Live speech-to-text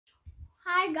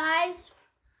Hi guys,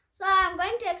 so I'm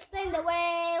going to explain the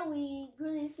way we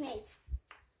grew this maize.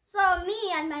 So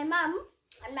me and my mom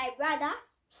and my brother,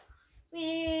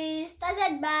 we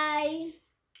started by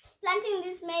planting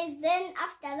this maize. Then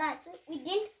after that, we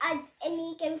didn't add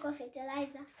any chemical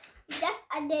fertilizer. We just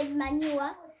added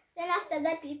manure. Then after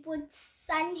that, we put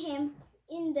sun hemp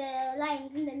in the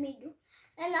lines in the middle.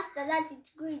 Then after that, it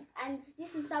grew, and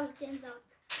this is how it turns out.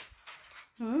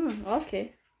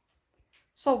 Okay.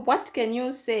 So what can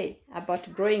you say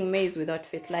about growing maize without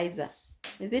fertilizer?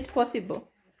 Is it possible?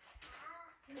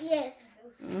 Yes.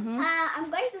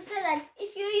 I'm going to say that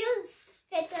if you use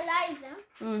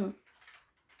fertilizer,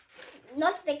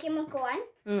 not the chemical one,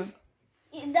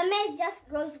 the maize just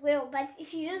grows well. But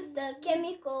if you use the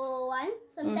chemical one,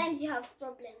 sometimes you have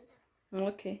problems.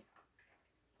 Okay.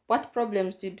 What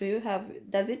problems do you have?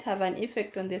 Does it have an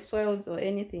effect on the soils or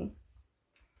anything?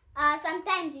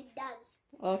 Sometimes it does.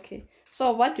 Okay.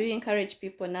 So what do you encourage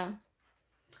people now?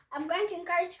 I'm going to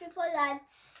encourage people that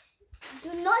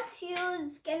do not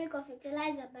use chemical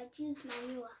fertilizer, but use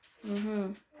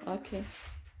manure. Okay.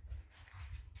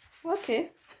 Okay.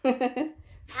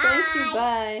 Thank you.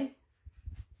 Bye.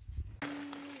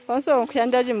 Also,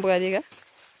 ukiandaje mbwaliga?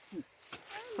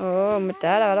 Oh,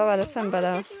 mutala wala wala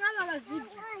sambala.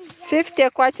 50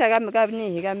 kwacha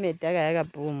gamni gameda ga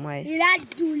boom ai.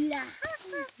 Iladula.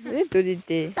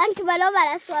 Idulide. Bantu baloba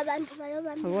laswa bantu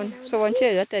baloba. So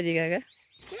wanche yataligaga.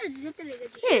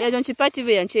 Don't you party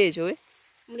be anchejo eh?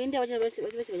 Mulinde wacha basi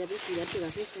baja basi watu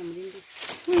wa festa mulinde.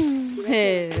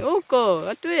 Uko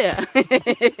atuya.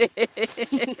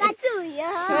 Katuya.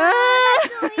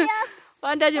 Katuya.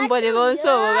 Wandaje mbole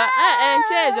gonsoga.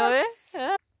 Anchejo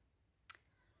eh?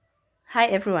 Hi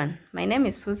everyone, my name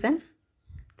is Susan,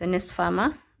 the nurse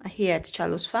farmer here at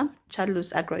Charlo's Farm,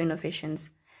 Charlo's Agro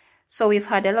Innovations. So we've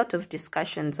had a lot of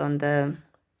discussions on the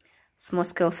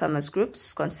small-scale farmers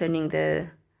groups concerning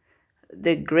the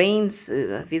grains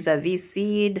vis-a-vis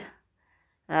seed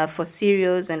for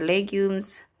cereals and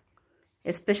legumes,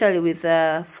 especially with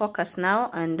focus now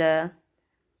and a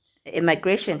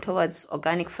migration towards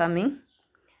organic farming.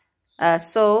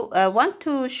 So I want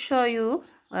to show you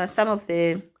some of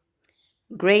the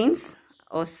grains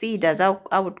or seed, as I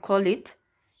would call it,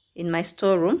 in my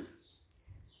storeroom.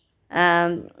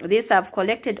 These I've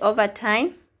collected over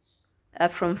time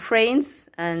from friends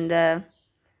and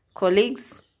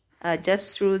colleagues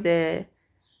just through the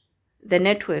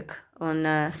network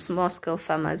on small-scale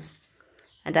farmers,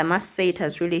 and I must say it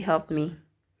has really helped me.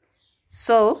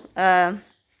 So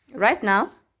right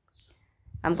now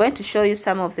I'm going to show you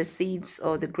some of the seeds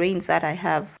or the grains that I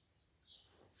have.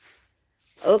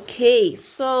 Okay,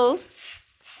 so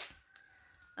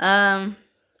to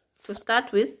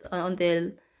start with, on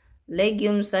the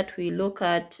legumes that we look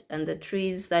at and the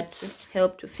trees that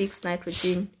help to fix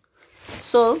nitrogen.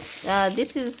 So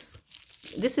this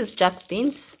is jack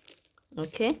beans.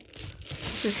 Okay,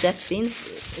 this is jack beans.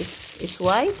 It's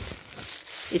white.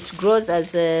 It grows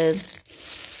as a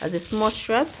small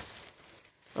shrub.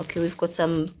 Okay, we've got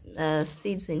some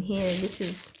seeds in here. This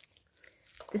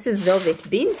is velvet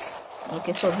beans.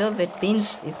 Okay, so velvet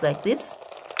beans is like this.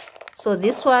 So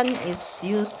this one is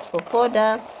used for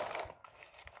fodder.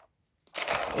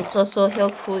 It's also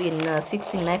helpful in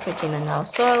fixing nitrogen in our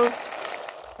soils.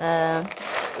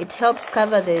 It helps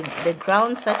cover the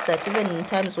ground such that even in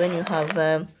times when you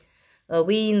have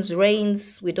winds,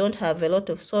 rains, we don't have a lot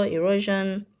of soil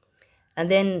erosion. And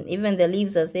then even the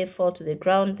leaves, as they fall to the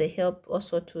ground, they help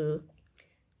also to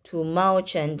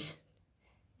mulch and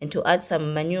to add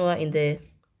some manure in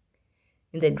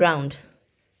the ground.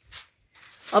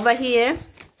 Over here,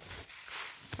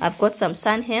 I've got some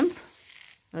sun hemp.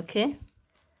 Okay,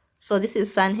 so this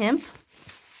is sun hemp.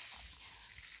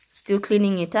 Still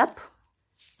cleaning it up.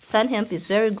 Sun hemp is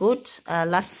very good.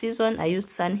 Last season, I used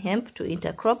sun hemp to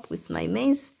intercrop with my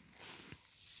maize.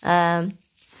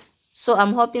 So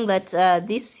I'm hoping that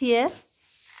this year,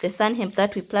 the sun hemp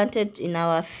that we planted in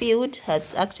our field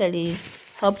has actually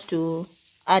helped to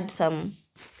add some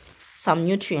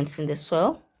nutrients in the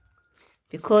soil.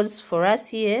 Because for us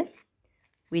here,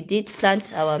 we did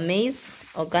plant our maize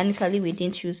organically. We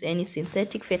didn't use any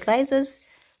synthetic fertilizers.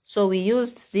 So we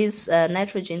used these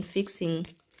nitrogen fixing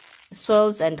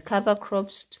soils and cover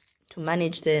crops to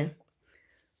manage the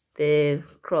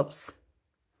crops.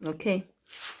 Okay.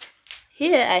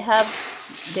 Here I have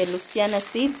the Luciana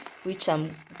seeds, which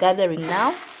I'm gathering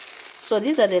now. So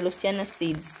these are the Luciana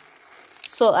seeds.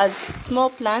 So as small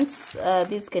plants,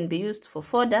 these can be used for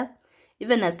fodder.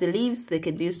 Even as the leaves, they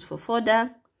can be used for fodder.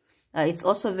 It's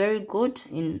also very good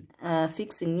in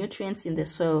fixing nutrients in the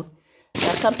soil.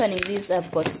 Accompanying these, I've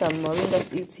got some moringa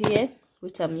seeds here,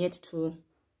 which I'm yet to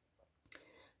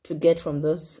to get from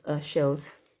those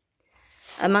shells.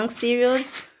 Among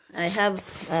cereals, I have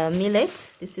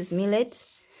millet. This is millet.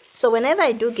 So whenever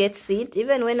I do get seed,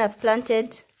 even when I've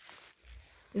planted,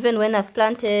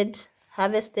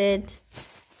 harvested,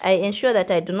 I ensure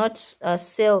that I do not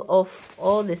sell off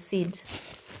all the seed.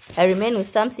 I remain with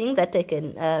something that I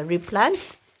can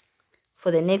replant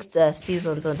for the next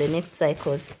seasons or the next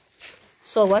cycles.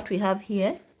 So what we have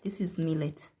here, this is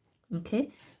millet,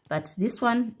 okay? But this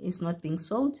one is not being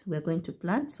sold. We're going to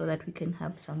plant so that we can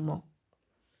have some more,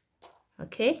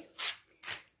 okay?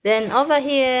 Then over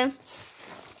here,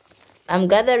 I'm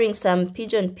gathering some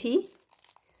pigeon pea,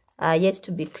 yet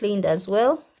to be cleaned as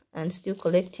well, and still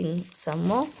collecting some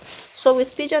more. So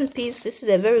with pigeon peas, this is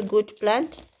a very good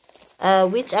plant,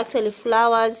 which actually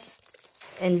flowers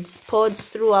and pods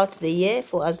throughout the year.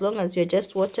 For as long as you're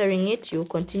just watering it, you'll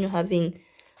continue having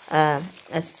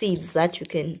seeds that you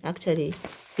can actually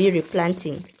be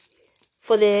replanting.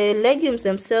 For the legumes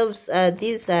themselves,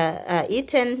 these are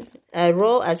eaten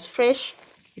raw as fresh.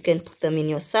 You can put them in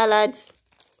your salads,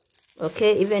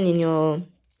 okay, even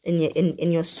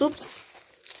in your soups.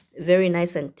 Very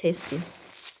nice and tasty.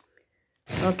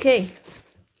 Okay.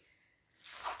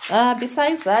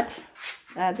 Besides that,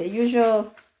 the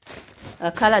usual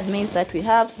colored maize that we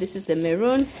have, this is the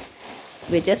maroon.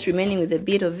 We're just remaining with a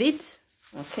bit of it,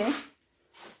 okay?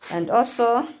 And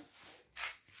also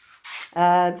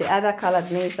the other colored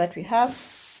maize that we have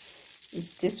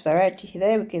is this variety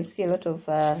there. We can see a lot of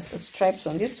stripes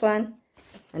on this one.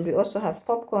 And we also have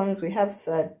popcorns. We have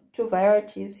two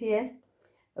varieties here.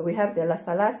 We have the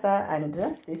lasa lasa and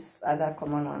this other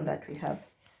common one that we have.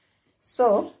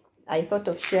 So I thought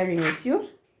of sharing with you.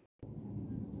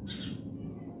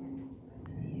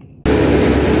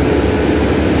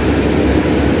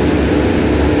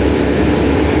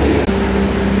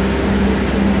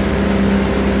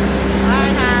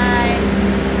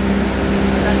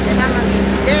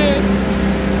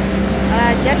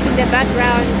 Just in the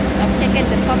background, I've taken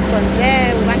the popcorns there.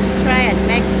 We want to try and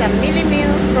make some mini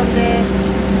meal from the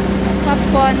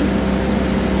popcorn,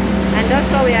 and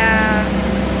also we are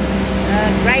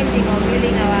grinding or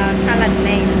milling our colored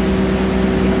maize.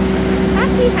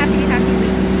 Happy.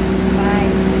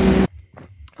 Bye.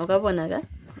 Okabonaga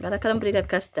ngarakalambulika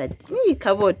custard.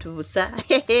 Kabotu busa.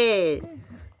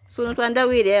 Suno twanda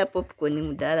wile ya popcorn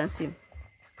mudala nsimu.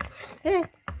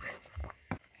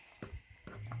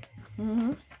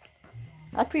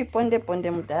 Atwi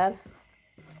ponde mudala.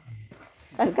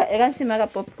 Ega nsima ka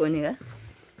popcorn ga.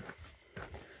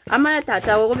 Ama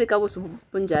tata wokubika busu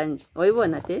punjanji.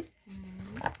 Oyibona te?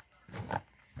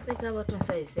 Beka boto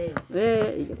size.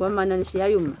 Kwa maana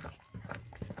nishiyayuma.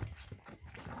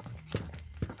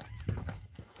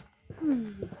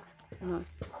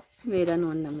 Simera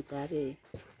nonna mudale.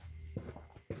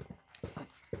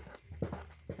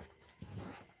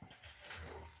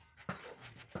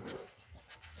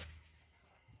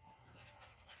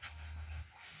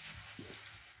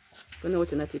 Kuna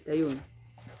wote natita yuma.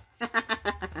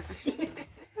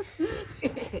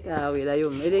 Wila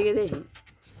yuma. Elegele.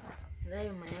 La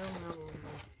yuma bombo.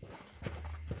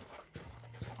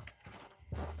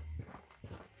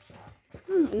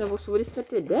 No busubuli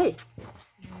Saturday.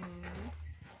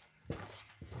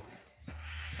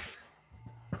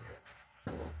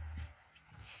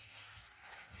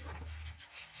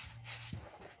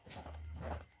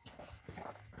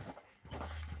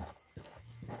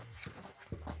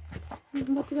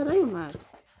 Mbatigala yuma.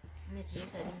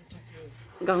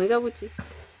 Gawiga buti.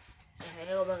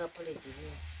 Ayo baga pole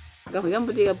jibi. Gawiga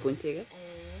mbutiga puntega.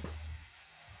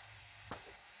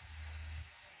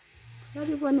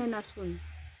 Yali bone nasuni.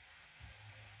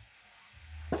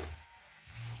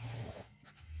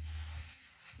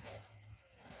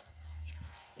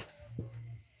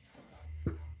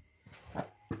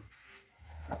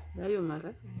 Dayo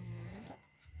mara.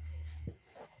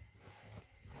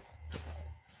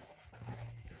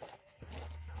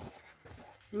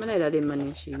 Mana ila lema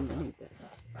nishini.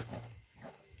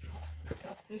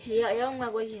 Nchi ya mwa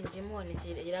goji ndimoni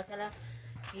irakala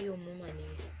hiyo mumani.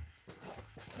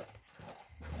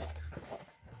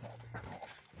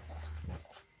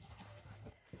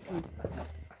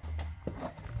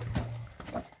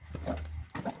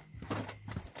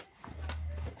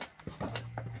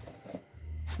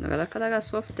 Nagalakala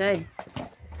soft eye.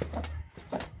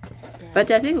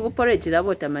 But I think uporage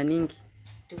labota maningi.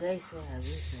 Tugaiswa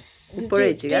habisa.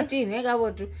 Uporage ga? Titi nega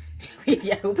botu.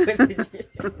 Kuitia uporage.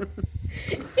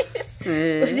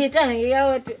 Usitana ngiga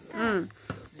botu.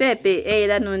 Pepe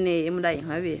era none emulai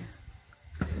habi.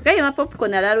 Gayo ma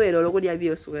popcorn alalwero lokulya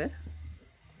byoswe.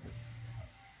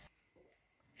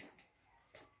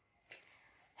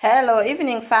 Hello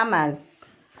evening farmers.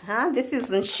 This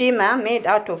is nshima made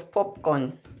out of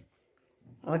popcorn.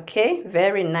 Okay,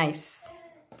 very nice.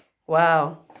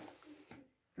 Wow.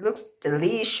 Looks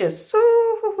delicious.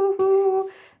 Ooh,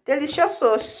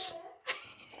 deliciosos.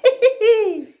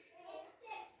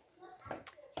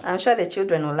 I'm sure the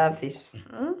children will love this.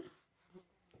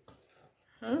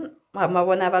 Mama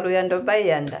bona baluyando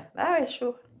bayanda. Ah,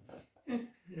 sure.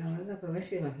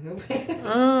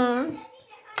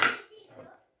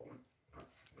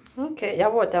 Okay,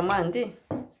 yabota mandi.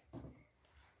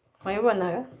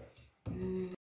 Wayibona ka?